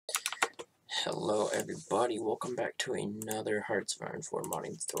Hello everybody, welcome back to another Hearts of Iron 4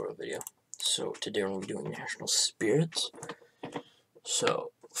 modding tutorial video. So today we're going to be doing National Spirits.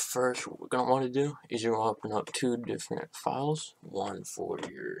 So first what we're going to want to do is you're going to open up two different files. One for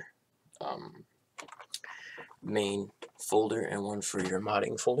your main folder and one for your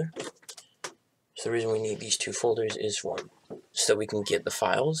modding folder. So the reason we need these two folders is one, so we can get the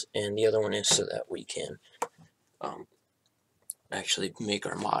files, and the other one is so that we can actually make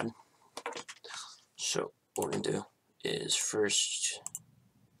our mod. So what we're going to do is first,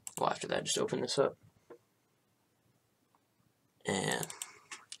 well, after that, just open this up and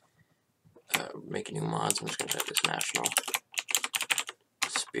make a new mod. So I'm just going to type this National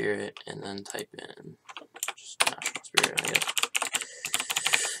Spirit and then type in just National Spirit, I guess.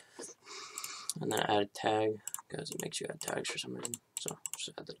 And then add a tag, because it makes you add tags for some reason. So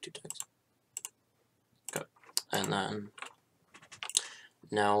just add the two tags. Okay. And then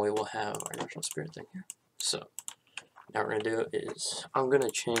now we will have our National Spirit thing here. So now what we're going to do is I'm going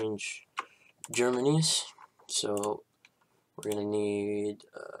to change Germany's. So we're going to need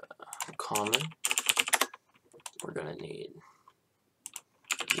common. We're going to need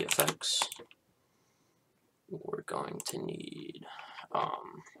VFX. We're going to need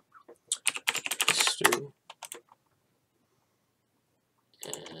history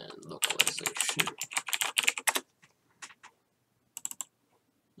and localization.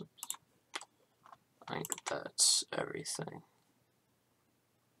 I think that's everything.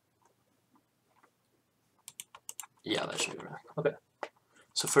 Yeah, that should be right. Okay.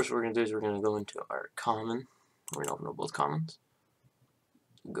 So first what we're going to do is we're going to go into our common. We're going to open up both commons.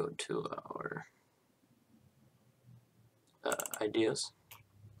 Go to our ideas.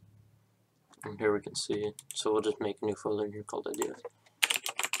 And here we can see, so we'll just make a new folder here called ideas.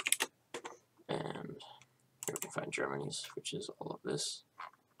 And here we can find Germany's, which is all of this.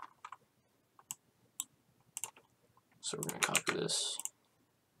 So we're going to copy this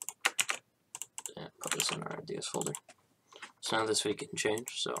and put this in our ideas folder. So now this we can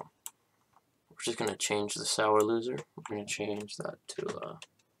change, so we're just going to change the sour loser. We're going to change that to,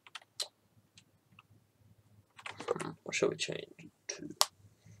 what should we change to?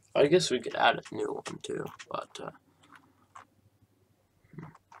 I guess we could add a new one too, but,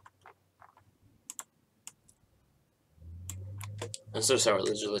 instead of sour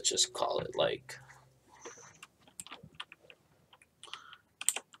loser, let's just call it like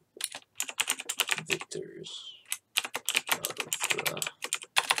Victors of the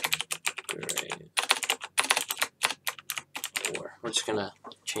Great War. We're just gonna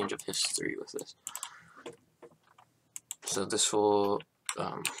change up history with this. So this will,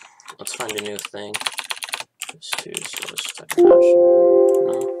 let's find a new thing. This too, so let's type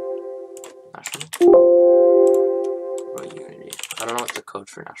national. Or unity. I don't know what the code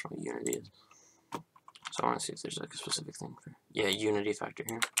for national unity is. So I want to see if there's like a specific thing for, yeah, unity factor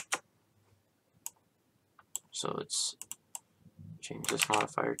here. So let's change this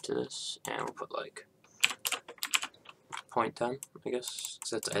modifier to this, and we'll put like 0.10, I guess.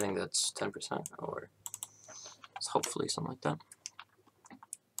 Cause I think that's 10%, or it's hopefully something like that.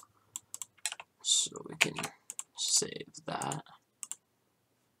 So we can save that.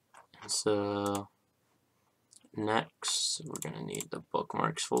 And so next, we're gonna need the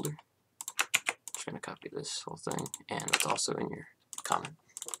bookmarks folder. Just gonna copy this whole thing, and it's also in your comment.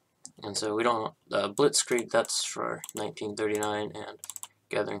 And so we don't, Blitzkrieg, that's for 1939, and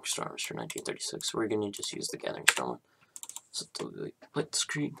Gathering Storms for 1936. We're going to just use the Gathering Storm one. So delete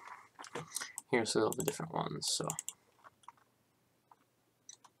Blitzkrieg. Here's all the different ones. So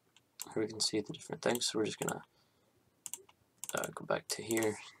here we can see the different things. So we're just going to go back to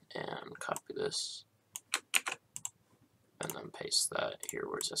here and copy this, and then paste that here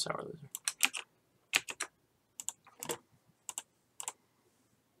where it says sour loser.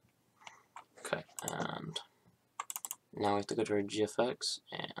 Okay, and now we have to go to our GFX,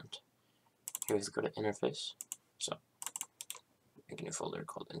 and here we have to go to interface. So make a new folder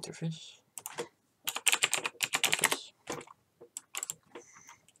called interface.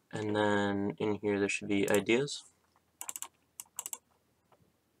 And then in here there should be ideas.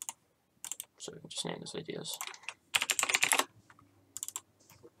 So we can just name this ideas.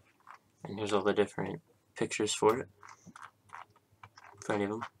 And here's all the different pictures for it, for any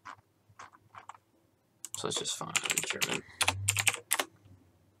of them. So let's just find German.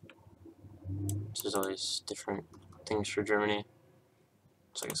 So there's all these different things for Germany.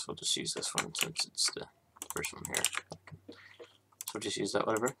 So I guess we'll just use this one since it's the first one here. So we'll just use that,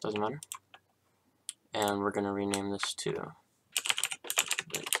 whatever, doesn't matter. And we're going to rename this to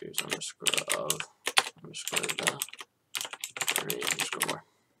Victors underscore of underscore the Great underscore war.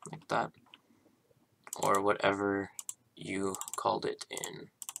 Like that. or whatever you called it in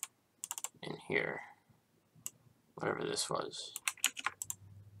here, whatever this was.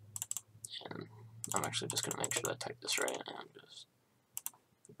 And I'm actually just gonna make sure that I type this right and just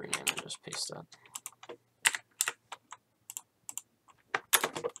rename and just paste that.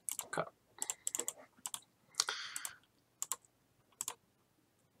 Okay.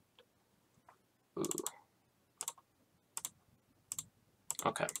 Ooh.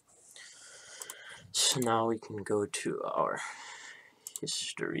 Okay. So now we can go to our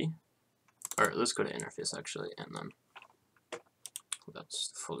history. Or let's go to interface actually, and then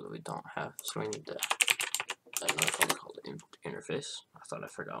that's the folder we don't have. So we need to add another folder called interface. I thought I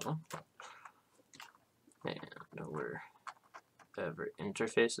forgot one. And wherever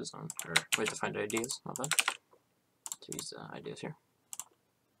interface is on, or we have to find ideas, not bad. To use the ideas here.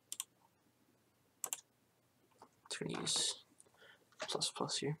 It's gonna use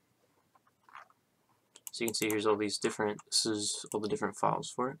 ++ here. So you can see here's all these different, this is all the different files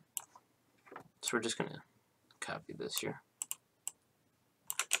for it. So we're just gonna copy this here.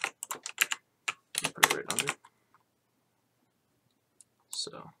 And put it right under.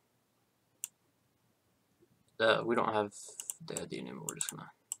 So we don't have the ID anymore, we're just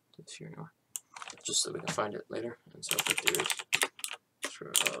gonna do this here anyway. Just so we can find it later. And so if there's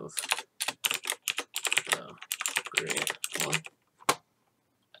sort of the grade one.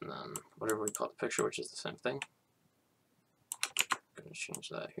 And then whatever we call the picture, which is the same thing. I'm gonna change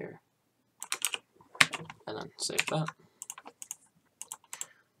that here. And then save that.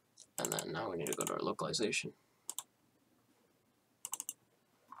 And then now we need to go to our localization.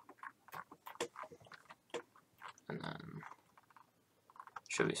 And then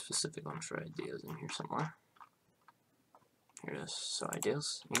should be specific ones for ideas in here somewhere. Here it is. So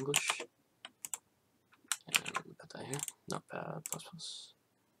ideas, English. And put that here. Notepad ++.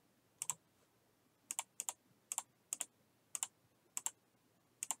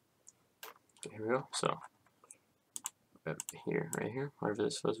 Okay, here we go. So here, right here, wherever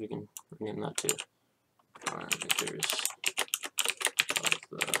this was, we can rename that to arbiters of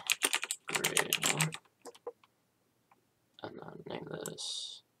the grade 1, and then name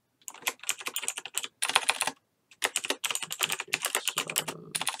this arbiters of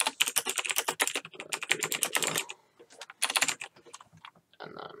the grade 1,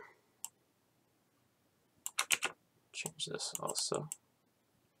 and then change this also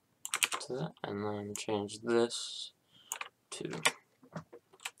to that, and then change this to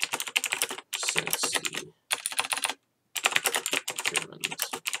since the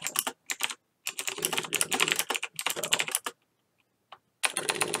Germans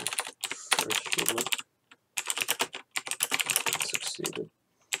succeeded,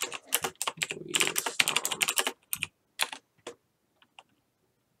 we found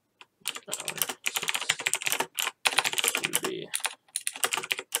to be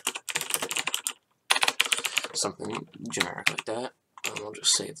something generic like that, and we'll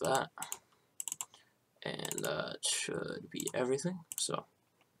just save that, and that should be everything. So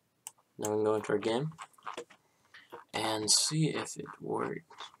now we can go into our game and see if it worked.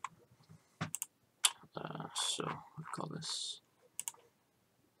 So we call this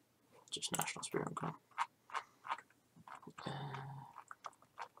just National Spirit Uncom.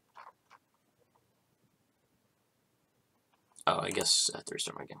 Oh, I guess I have to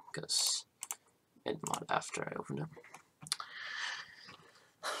restart my game because it mod after I opened it.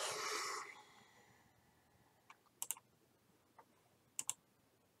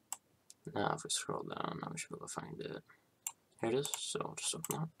 Now if we scroll down, now we should be able to find it. Here it is, so we'll just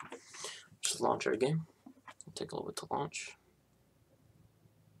open that. Just launch our game. It'll take a little bit to launch.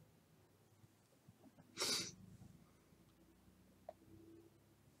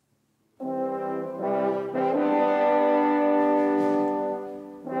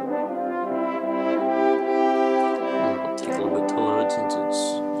 It'll take a little bit to load since it's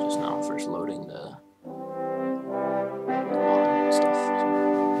just now first loading the stuff.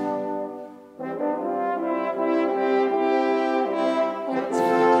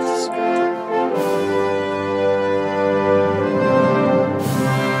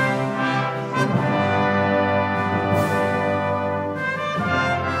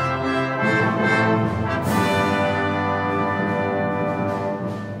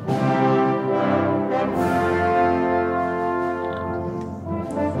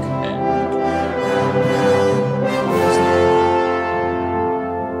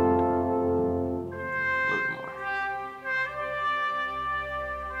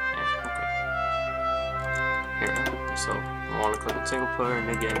 So I want to click on single player,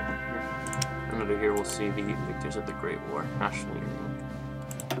 new game. And under here we'll see the victors of the Great War, national union.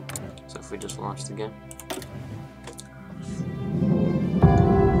 So if we just launch the game.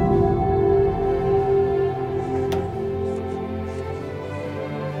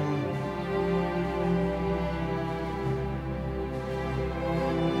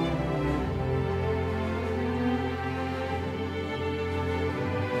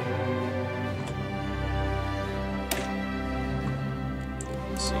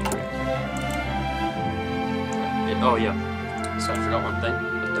 Oh yeah, so I forgot one thing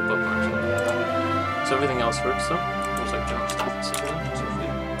with the bookmarks. So everything else works though. There's like general stuff. So if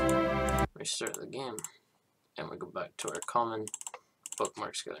we restart the game and we go back to our common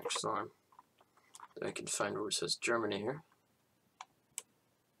bookmark scattering storm, then I can find where it says Germany here.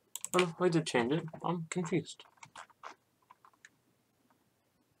 Oh no, I did change it. I'm confused.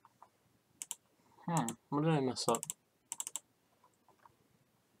 What did I mess up?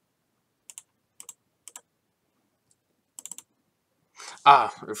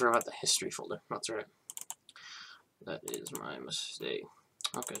 Ah, I forgot about the history folder. That's right. That is my mistake.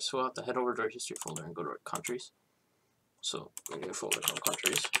 Okay, so we'll have to head over to our history folder and go to our countries. So, a new folder called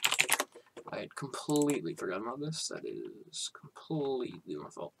countries. I had completely forgotten about this. That is completely my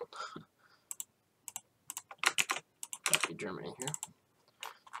fault. Got the Germany here.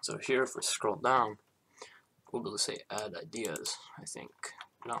 So here, if we scroll down, we'll be able to say add ideas, I think.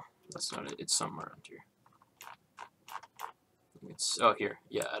 No, that's not it. It's somewhere around here. It's, oh, here.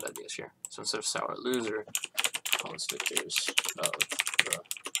 Yeah, add ideas here. So instead of sour loser, call this victors of the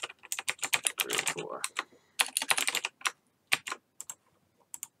Great War.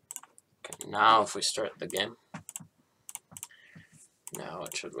 Okay, now if we start the game, now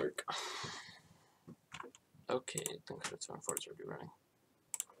it should work. Okay, I think that's 1 is already running.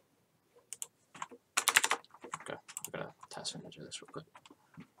 Okay, I'm gonna test and do this real quick.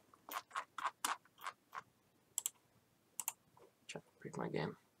 Check, pick my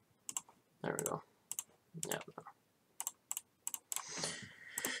game. There we go. Yeah.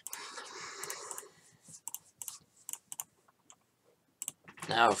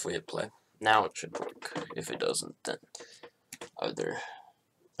 Now if we hit play, now it should work. If it doesn't, then either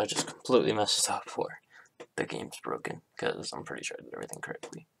I just completely messed up or the game's broken, because I'm pretty sure I did everything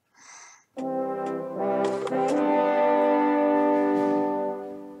correctly.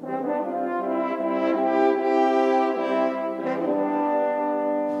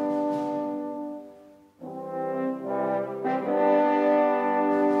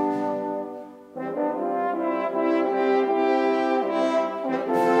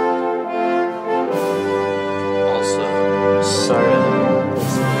 Sorry I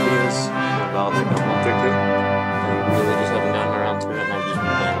post some videos about like a month or two. I really just haven't gotten around to it, and I've just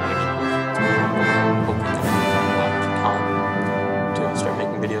been playing like I'm hoping to have a lot of time to start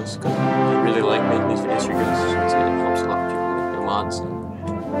making videos, because I really like making these videos for you guys. It helps a lot of people make new mods and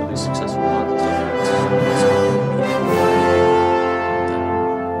really successful mods and stuff.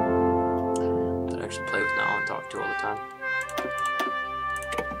 That I actually play with now and talk to all the time.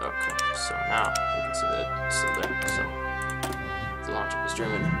 Okay, so now we can see that it's still there. So the launch is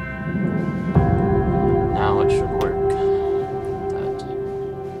Germany. Now it should work. That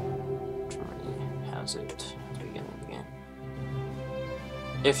Germany has it at the beginning of the game.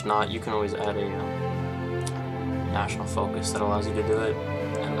 If not, you can always add a national focus that allows you to do it,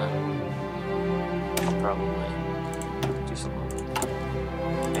 and then I'll probably do something.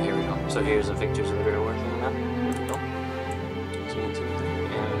 Yeah, here we go. So here's the victors of the Great War thing now. There we go. So you can see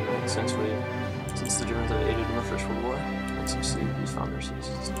and since the Germans have aided in the First World War and succeeded, we found our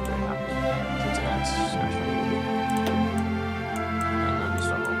citizens very happy since it adds national unity. And then we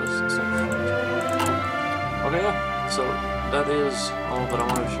start all this and stuff. Okay, yeah. So that is all that I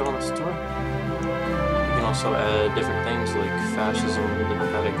wanted to show on this tour. You can also add different things like fascism,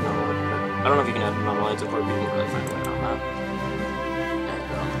 democratic, I don't know if you can add non-aligned support, but you can really find a way around that.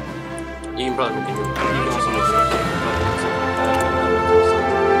 And you can probably make a new. You can also make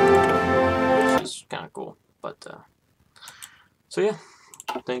which is kind of cool. But so yeah,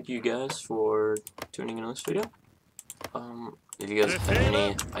 thank you guys for tuning in on this video. If you guys have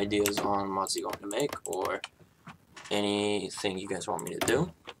any ideas on mods you want me to make, or anything you guys want me to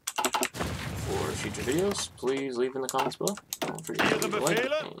do for future videos, please leave in the comments below. Don't forget to leave a like,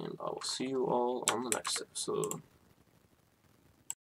 and I will see you all on the next episode.